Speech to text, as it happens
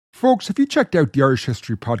Folks, have you checked out the Irish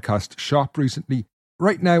History Podcast shop recently?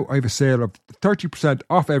 Right now, I have a sale of 30%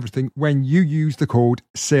 off everything when you use the code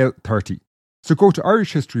SALE30. So go to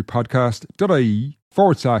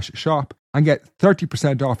irishhistorypodcast.ie/shop and get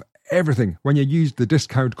 30% off everything when you use the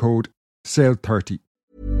discount code SALE30.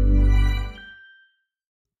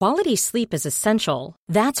 Quality sleep is essential.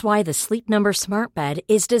 That's why the Sleep Number Smart Bed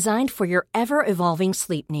is designed for your ever-evolving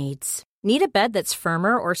sleep needs. Need a bed that's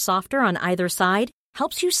firmer or softer on either side?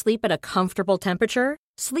 Helps you sleep at a comfortable temperature?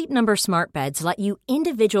 Sleep Number Smart Beds let you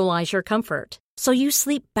individualize your comfort, so you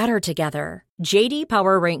sleep better together. J.D.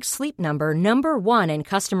 Power ranks Sleep Number number 1 in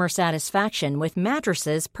customer satisfaction with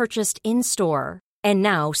mattresses purchased in-store. And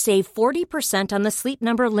now, save 40% on the Sleep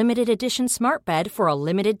Number Limited Edition Smart Bed for a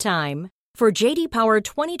limited time. For J.D. Power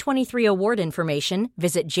 2023 award information,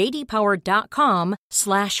 visit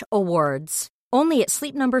jdpower.com/awards. Only at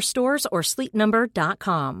Sleep Number stores or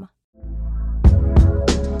sleepnumber.com.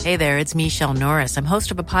 Hey there, it's Michelle Norris. I'm host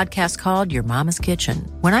of a podcast called Your Mama's Kitchen.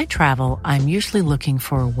 When I travel, I'm usually looking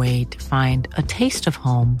for a way to find a taste of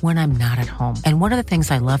home when I'm not at home. And one of the things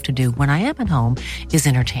I love to do when I am at home is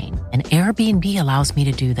entertain. And Airbnb allows me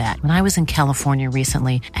to do that. When I was in California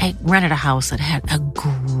recently, I rented a house that had a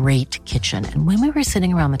great kitchen. And when we were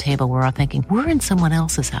sitting around the table, we were all thinking, we're in someone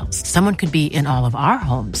else's house. Someone could be in all of our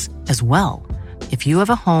homes as well. If you have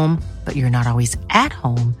a home, but you're not always at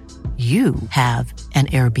home, you have an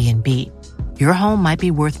Airbnb. Your home might be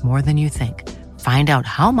worth more than you think. Find out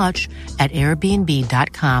how much at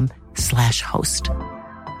airbnb.com/host.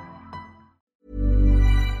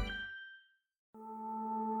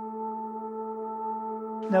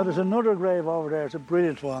 Now there's another grave over there, it's a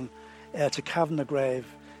brilliant one. It's a Kavanagh grave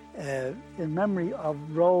in memory of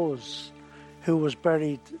Rose, who was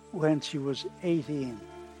buried when she was 18.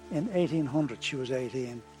 In 1800 she was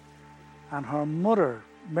 18. And her mother,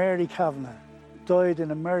 Mary Kavanagh, died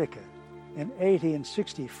in America in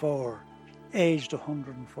 1864, aged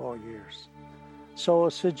 104 years. So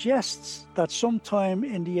it suggests that sometime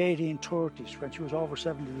in the 1830s, when she was over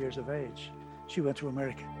 70 years of age, she went to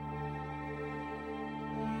America.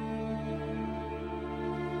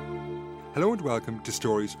 Hello and welcome to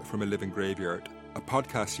Stories from a Living Graveyard, a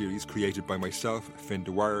podcast series created by myself, Finn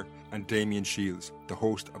Dwyer, and Damien Shields, the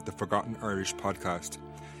host of the Forgotten Irish podcast.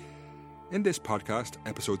 In this podcast,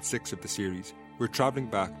 episode 6 of the series, we're travelling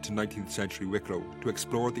back to 19th century Wicklow to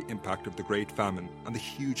explore the impact of the Great Famine and the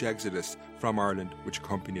huge exodus from Ireland which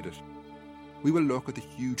accompanied it. We will look at the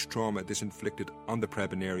huge trauma this inflicted on the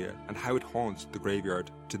Prebin area and how it haunts the graveyard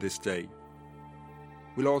to this day.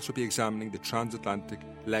 We'll also be examining the transatlantic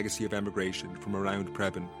legacy of emigration from around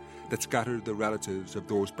Prebin that scattered the relatives of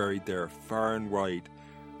those buried there far and wide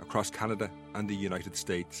across Canada and the United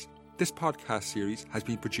States. This podcast series has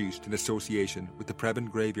been produced in association with the Prebin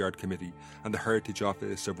Graveyard Committee and the Heritage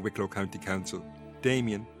Office of Wicklow County Council.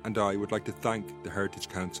 Damien and I would like to thank the Heritage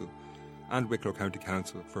Council and Wicklow County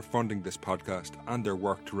Council for funding this podcast and their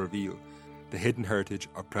work to reveal the hidden heritage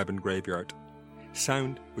of Prebin Graveyard.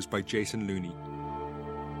 Sound was by Jason Looney.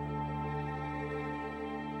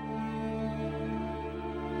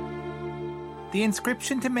 The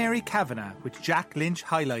inscription to Mary Kavanagh, which Jack Lynch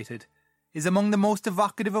highlighted, is among the most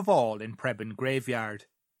evocative of all in Prebin Graveyard.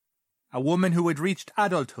 A woman who had reached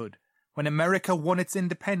adulthood when America won its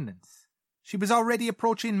independence. She was already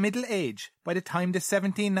approaching middle age by the time the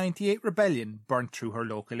 1798 rebellion burnt through her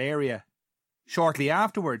local area. Shortly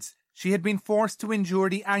afterwards, she had been forced to endure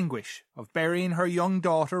the anguish of burying her young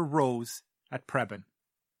daughter Rose at Prebin.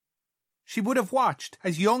 She would have watched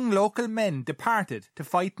as young local men departed to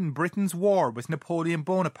fight in Britain's war with Napoleon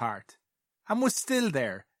Bonaparte, and was still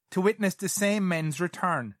there to witness the same men's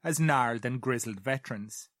return as gnarled and grizzled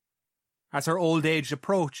veterans. As her old age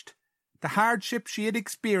approached, the hardships she had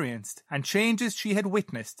experienced and changes she had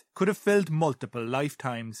witnessed could have filled multiple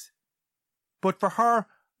lifetimes. But for her,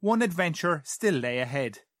 one adventure still lay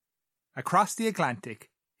ahead, across the Atlantic,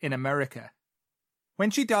 in America.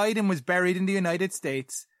 When she died and was buried in the United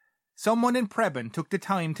States, someone in Prebin took the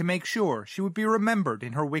time to make sure she would be remembered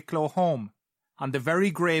in her Wicklow home, on the very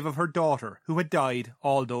grave of her daughter who had died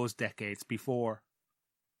all those decades before.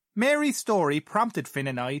 Mary's story prompted Finn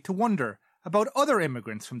and I to wonder about other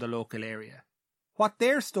immigrants from the local area, what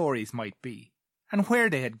their stories might be, and where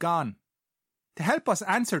they had gone. To help us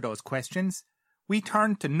answer those questions, we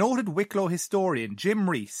turned to noted Wicklow historian Jim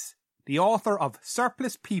Rees, the author of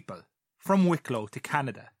Surplus People, From Wicklow to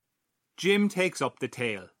Canada. Jim takes up the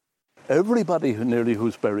tale. Everybody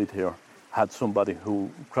who's buried here had somebody who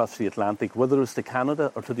crossed the Atlantic, whether it's to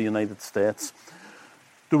Canada or to the United States.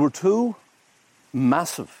 There were two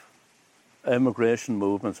massive immigration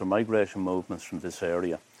movements or migration movements from this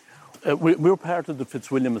area. we're part of the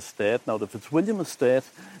Fitzwilliam estate. Now, the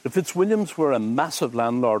Fitzwilliams were a massive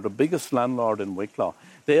landlord, the biggest landlord in Wicklow.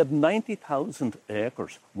 They had 90,000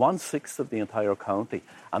 acres, 1/6 of the entire county,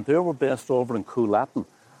 and they were based over in Coolatin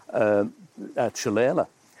at Shillelagh.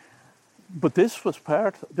 But this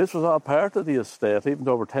was all part of the estate, even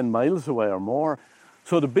though we're 10 miles away or more.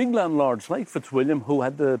 So the big landlords like Fitzwilliam, who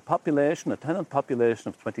had a tenant population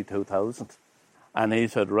of 22,000, and he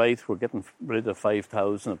said, right, we're getting rid of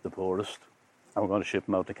 5,000 of the poorest, and we're going to ship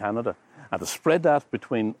them out to Canada. And to spread that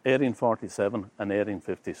between 1847 and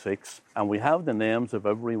 1856, and we have the names of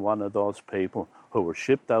every one of those people who were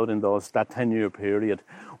shipped out in that 10-year period.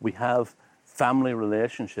 We have family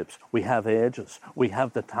relationships, we have ages, we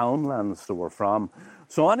have the townlands they were from.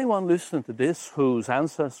 So anyone listening to this whose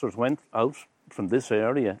ancestors went out from this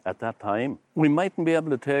area at that time, we mightn't be able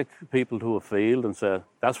to take people to a field and say,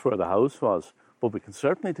 that's where the house was. But we can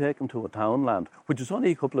certainly take them to a townland, which is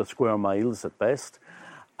only a couple of square miles at best,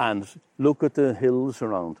 and look at the hills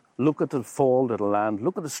around, look at the fold of the land,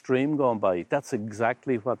 look at the stream going by. That's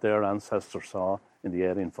exactly what their ancestors saw in the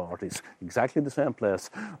 1840s, exactly the same place.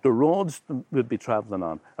 The roads we'd be travelling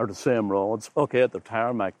on are the same roads. OK, they're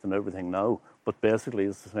tarmacked and everything now, but basically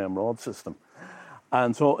it's the same road system.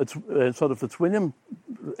 And so it's sort of Fitzwilliam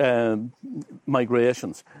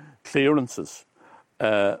migrations, clearances,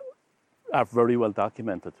 are very well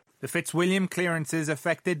documented. The Fitzwilliam clearances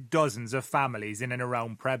affected dozens of families in and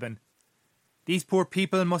around Prebin. These poor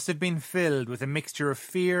people must have been filled with a mixture of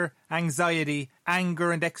fear, anxiety,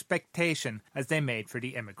 anger and expectation as they made for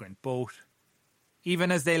the immigrant boat.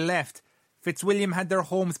 Even as they left, Fitzwilliam had their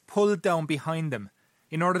homes pulled down behind them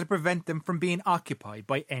in order to prevent them from being occupied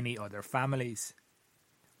by any other families.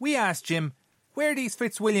 We asked Jim where these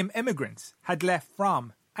Fitzwilliam immigrants had left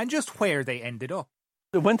from and just where they ended up.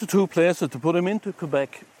 They went to two places. To put them into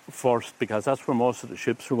Quebec first, because that's where most of the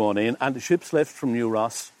ships were going in, and the ships left from New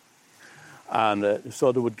Ross. And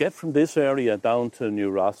so they would get from this area down to New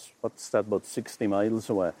Ross, what's that, about 60 miles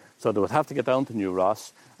away. So they would have to get down to New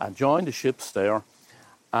Ross and join the ships there.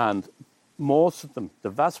 And most of them, the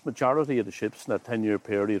vast majority of the ships in that 10-year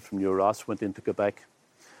period from New Ross went into Quebec.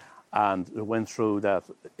 And they went through that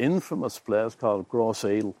infamous place called Gros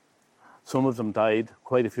Isle. Some of them died,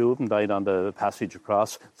 quite a few of them died on the passage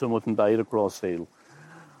across. Some of them died at Gros Isle.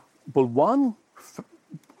 But one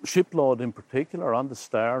shipload in particular on the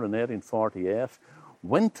Star in 1848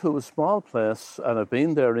 went to a small place, and I've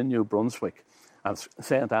been there in New Brunswick, and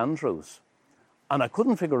St. Andrews. And I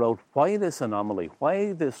couldn't figure out why this anomaly,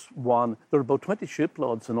 why this one. There were about 20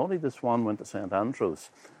 shiploads, and only this one went to St.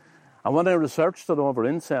 Andrews. And when I researched it over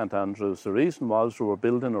in St. Andrews, the reason was we were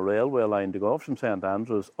building a railway line to go from St.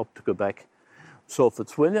 Andrews up to Quebec. So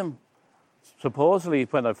Fitzwilliam, supposedly,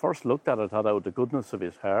 when I first looked at it, thought out the goodness of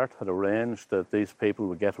his heart, had arranged that these people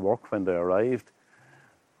would get work when they arrived.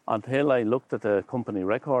 Until I looked at the company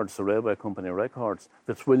records, the railway company records,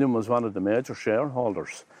 Fitzwilliam was one of the major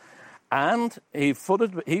shareholders. And he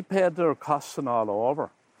paid their costs and all over.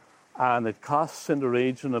 And it costs in the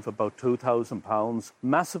region of about £2,000,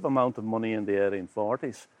 massive amount of money in the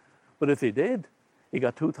 1840s. But if he did, he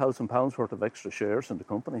got £2,000 worth of extra shares in the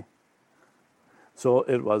company. So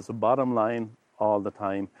it was the bottom line all the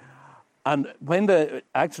time. And when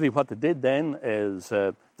what they did then is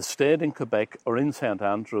they stayed in Quebec or in St.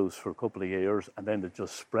 Andrews for a couple of years, and then they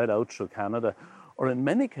just spread out through Canada. Or in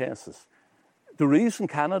many cases, the reason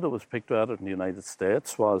Canada was picked rather than the United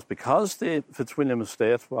States was because the Fitzwilliam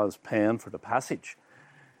estate was paying for the passage.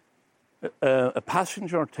 A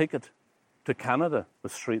passenger ticket to Canada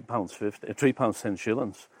was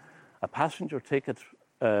 £3.10. A passenger ticket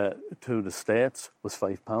to the States was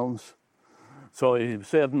 £5. So he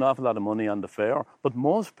saved an awful lot of money on the fare. But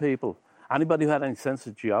most people, anybody who had any sense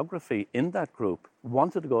of geography in that group,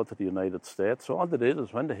 wanted to go to the United States. So all they did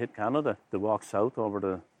is when they hit Canada, they walked south over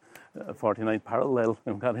the 49th parallel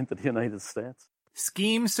and got into the United States.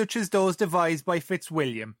 Schemes such as those devised by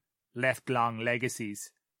Fitzwilliam left long legacies,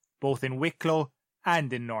 both in Wicklow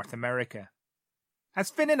and in North America. As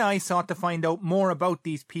Finn and I sought to find out more about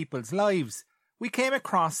these people's lives, we came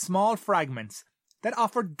across small fragments that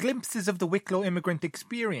offered glimpses of the Wicklow immigrant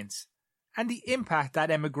experience and the impact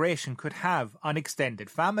that emigration could have on extended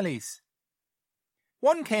families.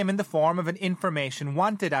 One came in the form of an information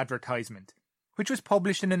wanted advertisement, which was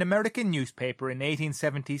published in an American newspaper in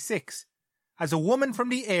 1876, as a woman from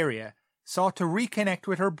the area sought to reconnect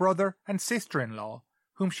with her brother and sister-in-law,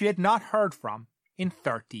 whom she had not heard from in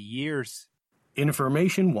 30 years.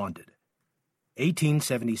 Information wanted.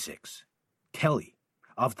 1876. Kelly,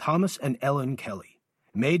 of Thomas and Ellen Kelly,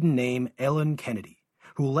 maiden name Ellen Kennedy,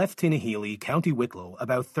 who left Tinahely, County Wicklow,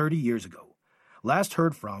 about 30 years ago, last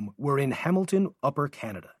heard from were in Hamilton, Upper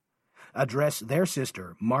Canada. Address their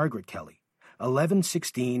sister, Margaret Kelly,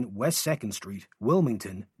 1116 West 2nd Street,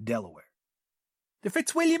 Wilmington, Delaware. The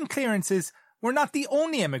Fitzwilliam clearances were not the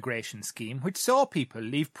only immigration scheme which saw people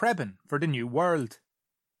leave Prebin for the New World.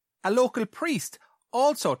 A local priest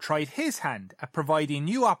also tried his hand at providing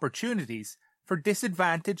new opportunities for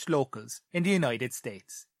disadvantaged locals in the United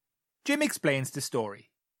States. Jim explains the story.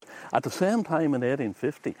 At the same time in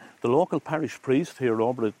 1850, the local parish priest here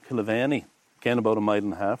over at Killavany, again about 1.5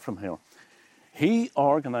 miles from here, he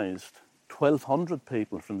organised 1,200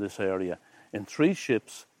 people from this area in 3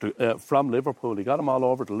 ships from Liverpool. He got them all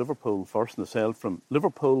over to Liverpool first, and they sailed from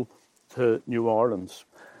Liverpool to New Orleans,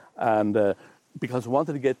 and because he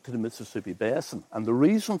wanted to get to the Mississippi Basin. And the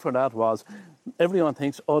reason for that was, everyone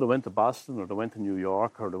thinks, they went to Boston, or they went to New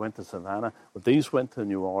York, or they went to Savannah, but these went to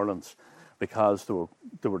New Orleans, because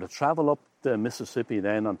they were to travel up the Mississippi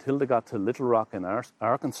then until they got to Little Rock in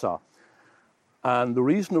Arkansas. And the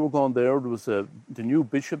reason they were going there was the new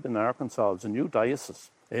bishop in Arkansas, was a new diocese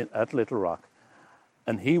at Little Rock.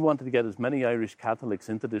 And he wanted to get as many Irish Catholics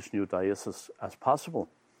into this new diocese as possible.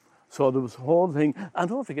 So there was a whole thing. And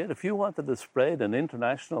don't forget, if you wanted to spread an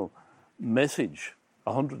international message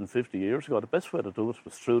 150 years ago, the best way to do it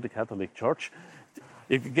was through the Catholic Church.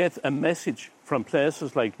 You could get a message from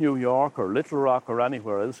places like New York or Little Rock or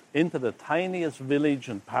anywhere else into the tiniest village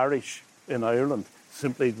and parish in Ireland,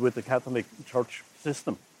 simply with the Catholic Church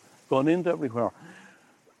system going into everywhere.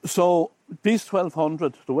 So these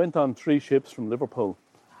 1,200, they went on 3 ships from Liverpool,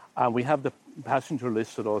 and we have the passenger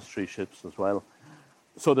list of those 3 ships as well.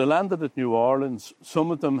 So they landed at New Orleans.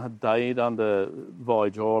 Some of them had died on the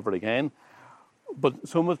voyage over again, but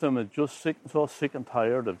some of them had just so sick and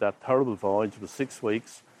tired of that terrible voyage. It was 6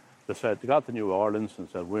 weeks. They said, they got to New Orleans and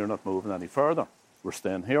said, we're not moving any further. We're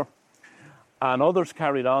staying here. And others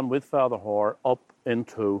carried on with Father Hoare up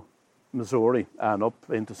into Missouri and up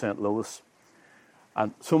into St. Louis.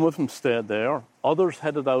 And some of them stayed there. Others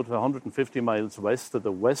headed out 150 miles west to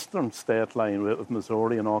the western state line of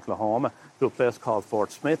Missouri and Oklahoma to a place called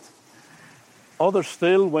Fort Smith. Others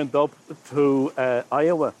still went up to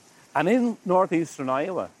Iowa. And in northeastern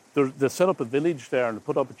Iowa, they set up a village there and they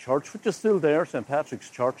put up a church, which is still there, St. Patrick's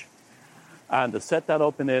Church. And they set that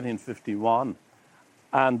up in 1851.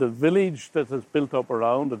 And the village that is built up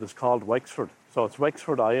around it is called Wexford. So it's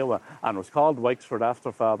Wexford, Iowa, and it was called Wexford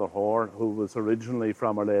after Father Hoare, who was originally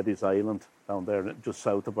from Our Lady's Island, down there just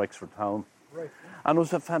south of Wexford town. Right. And it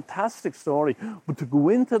was a fantastic story. But to go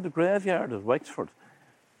into the graveyard at Wexford,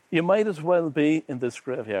 you might as well be in this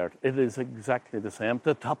graveyard. It is exactly the same.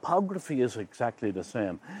 The topography is exactly the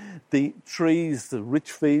same. The trees, the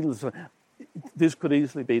rich fields, this could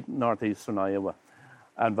easily be northeastern Iowa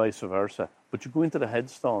and vice versa. But you go into the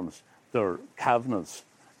headstones, there are Kavanaghs,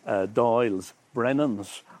 Doyles,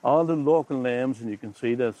 Brennans, all the local names, and you can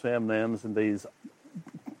see the same names in these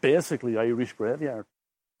basically Irish graveyards.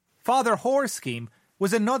 Father Hoare's scheme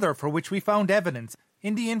was another for which we found evidence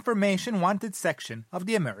in the Information Wanted section of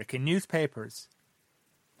the American newspapers.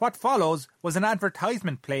 What follows was an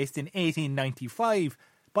advertisement placed in 1895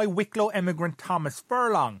 by Wicklow emigrant Thomas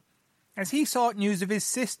Furlong, as he sought news of his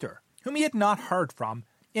sister, whom he had not heard from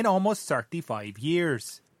in almost 35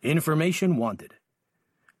 years. Information wanted.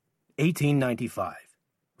 1895.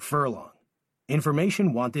 Furlong.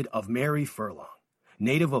 Information wanted of Mary Furlong,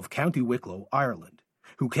 native of County Wicklow, Ireland,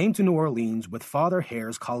 who came to New Orleans with Father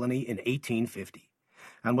Hare's colony in 1850,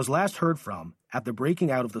 and was last heard from at the breaking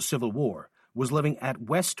out of the Civil War, was living at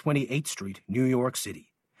West 28th Street, New York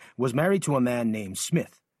City, was married to a man named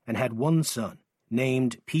Smith, and had one son,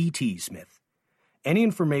 named P.T. Smith. Any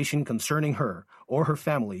information concerning her or her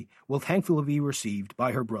family will thankfully be received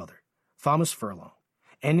by her brother, Thomas Furlong,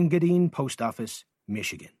 Engadine Post Office,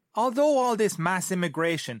 Michigan. Although all this mass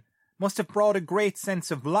immigration must have brought a great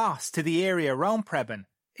sense of loss to the area around Prebin,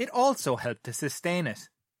 it also helped to sustain it.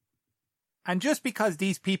 And just because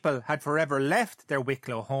these people had forever left their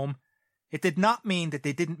Wicklow home, it did not mean that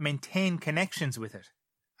they didn't maintain connections with it,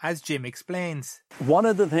 as Jim explains. One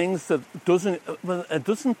of the things that it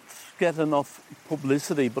doesn't get enough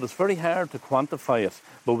publicity, but it's very hard to quantify it,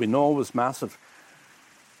 but we know it was massive.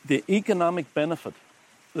 The economic benefit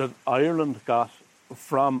that Ireland got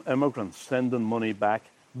from immigrants sending money back,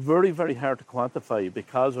 very, very hard to quantify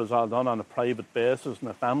because it was all done on a private basis and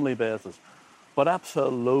a family basis, but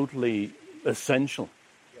absolutely essential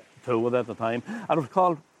to it at the time. And it was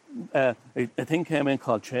called, a thing came in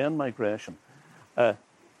called chain migration.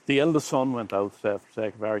 The eldest son went out for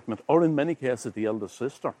sake of argument, or in many cases the eldest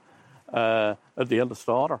sister, the eldest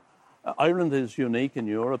daughter. Ireland is unique in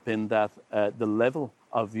Europe in that the level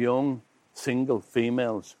of young single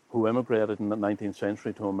females who emigrated in the 19th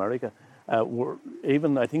century to America. Were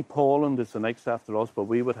even, I think Poland is the next after us, but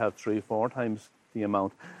we would have 3-4 times the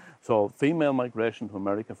amount. So female migration to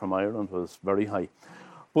America from Ireland was very high.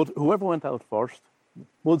 But whoever went out first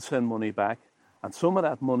would send money back, and some of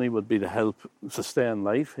that money would be to help sustain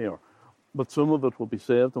life here. But some of it would be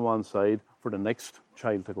saved on one side for the next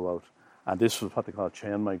child to go out. And this was what they call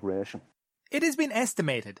chain migration. It has been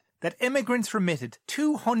estimated that immigrants remitted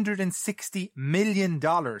 $260 million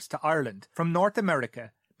to Ireland from North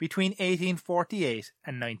America between 1848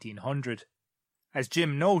 and 1900. As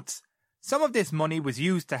Jim notes, some of this money was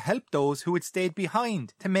used to help those who had stayed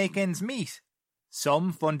behind to make ends meet.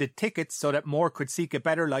 Some funded tickets so that more could seek a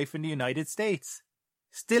better life in the United States.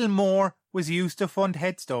 Still more was used to fund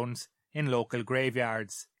headstones in local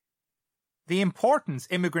graveyards. The importance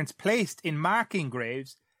immigrants placed in marking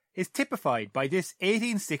graves is typified by this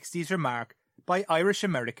 1860s remark by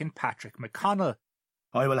Irish-American Patrick McConnell.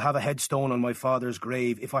 I will have a headstone on my father's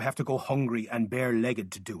grave if I have to go hungry and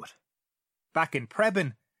bare-legged to do it. Back in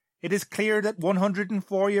Prebin, it is clear that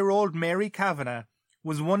 104-year-old Mary Kavanagh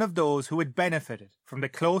was one of those who had benefited from the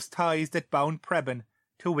close ties that bound Prebin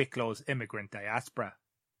to Wicklow's immigrant diaspora.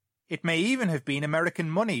 It may even have been American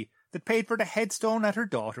money that paid for the headstone at her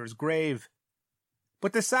daughter's grave.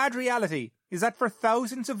 But the sad reality is that for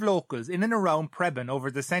thousands of locals in and around Prebin over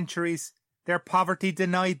the centuries, their poverty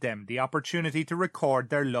denied them the opportunity to record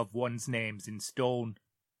their loved ones' names in stone.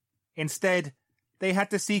 Instead, they had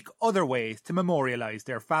to seek other ways to memorialise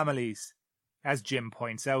their families, as Jim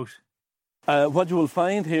points out. What you will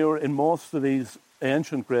find here in most of these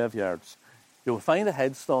ancient graveyards, you will find a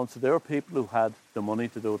headstone. So there are people who had the money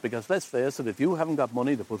to do it. Because let's face it, if you haven't got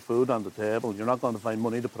money to put food on the table, you're not going to find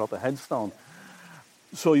money to put up a headstone.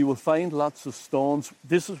 So you will find lots of stones.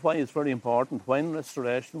 This is why it's very important when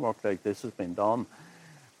restoration work like this has been done,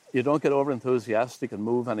 you don't get over enthusiastic and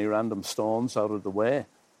move any random stones out of the way,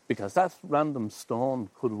 because that random stone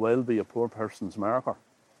could well be a poor person's marker.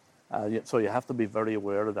 So you have to be very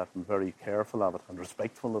aware of that and very careful of it and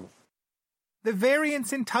respectful of it. The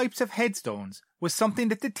variance in types of headstones was something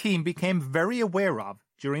that the team became very aware of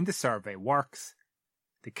during the survey works.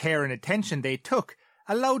 The care and attention they took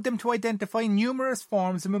allowed them to identify numerous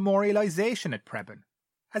forms of memorialisation at Prebin,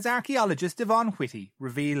 as archaeologist Yvonne Whitty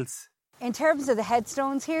reveals. In terms of the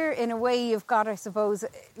headstones here, in a way you've got, I suppose,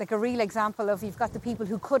 like a real example of you've got the people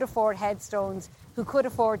who could afford headstones, who could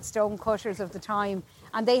afford stone cutters of the time,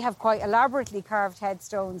 and they have quite elaborately carved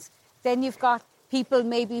headstones. Then you've got people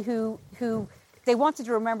maybe who they wanted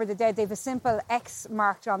to remember the dead. They have a simple X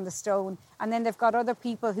marked on the stone, and then they've got other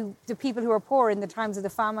people the people who are poor in the times of the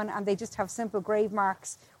famine, and they just have simple grave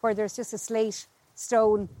marks where there's just a slate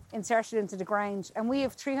stone inserted into the ground. And we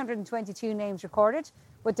have 322 names recorded,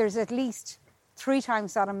 but there's at least 3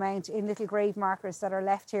 times that amount in little grave markers that are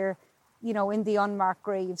left here, you know, in the unmarked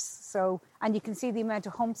graves. So, and you can see the amount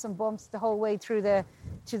of humps and bumps the whole way through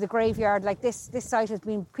to the graveyard. Like this site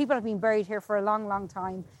people have been buried here for a long, long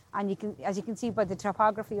time. And you can, as you can see by the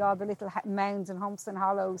topography, all the little mounds and humps and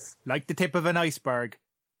hollows. Like the tip of an iceberg,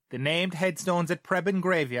 the named headstones at Prebin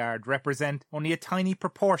Graveyard represent only a tiny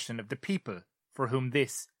proportion of the people for whom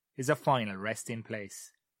this is a final resting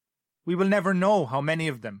place. We will never know how many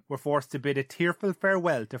of them were forced to bid a tearful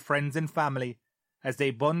farewell to friends and family as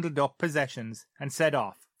they bundled up possessions and set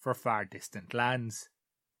off for far distant lands.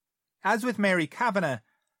 As with Mary Kavanagh,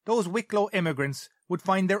 those Wicklow immigrants would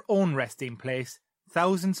find their own resting place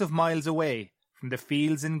thousands of miles away from the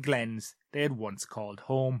fields and glens they had once called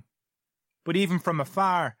home. But even from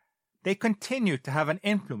afar, they continued to have an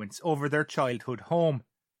influence over their childhood home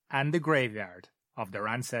and the graveyard of their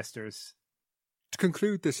ancestors. To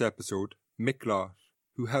conclude this episode, Mick Lott,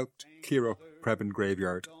 who helped clear up Prebin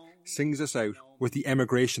Graveyard, sings us out with the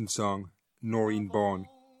emigration song Noreen Bawn.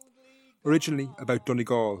 Originally about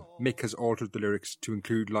Donegal, Mick has altered the lyrics to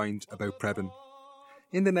include lines about Prebin.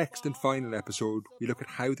 In the next and final episode, we look at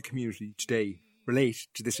how the community today relate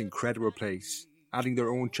to this incredible place, adding their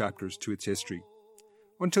own chapters to its history.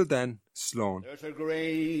 Until then, Slán. There's a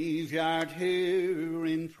graveyard here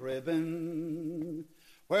in Prebin,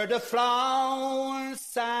 where the flowers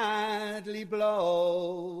sadly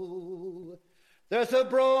blow. There's a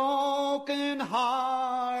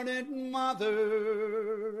broken-hearted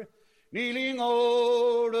mother kneeling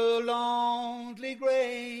o'er a lonely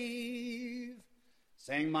grave,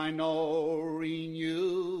 saying, "My Noreen,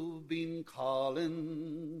 you've been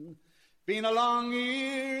calling. Been a long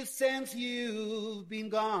year since you've been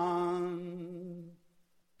gone.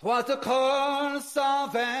 'Twas the curse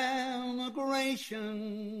of emigration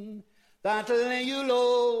that lay you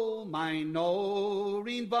low, my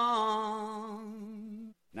Noreen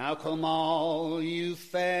Bawn. Now come all you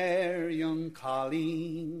fair young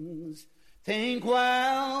colleens, think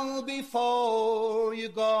well before you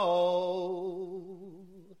go.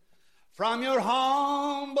 From your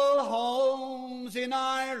humble homes in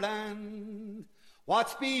Ireland,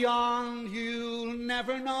 what's beyond you'll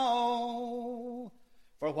never know.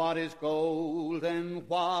 For what is gold and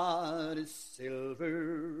what is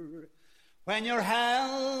silver, when your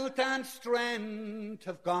health and strength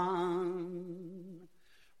have gone.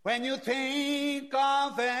 When you think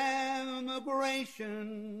of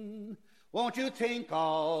emigration, won't you think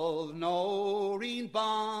of Noreen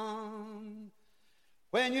Bond?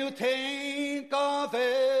 When you think of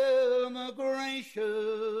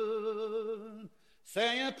emigration,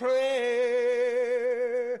 say a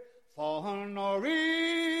prayer for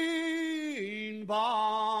Noreen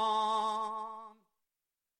Bond.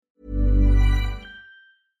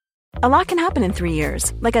 A lot can happen in 3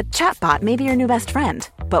 years, like a chatbot may be your new best friend.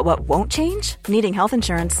 But what won't change? Needing health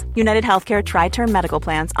insurance. United Healthcare Tri-Term Medical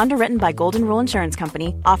Plans, underwritten by Golden Rule Insurance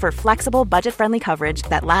Company, offer flexible, budget-friendly coverage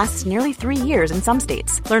that lasts nearly 3 years in some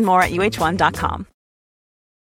states. Learn more at uh1.com.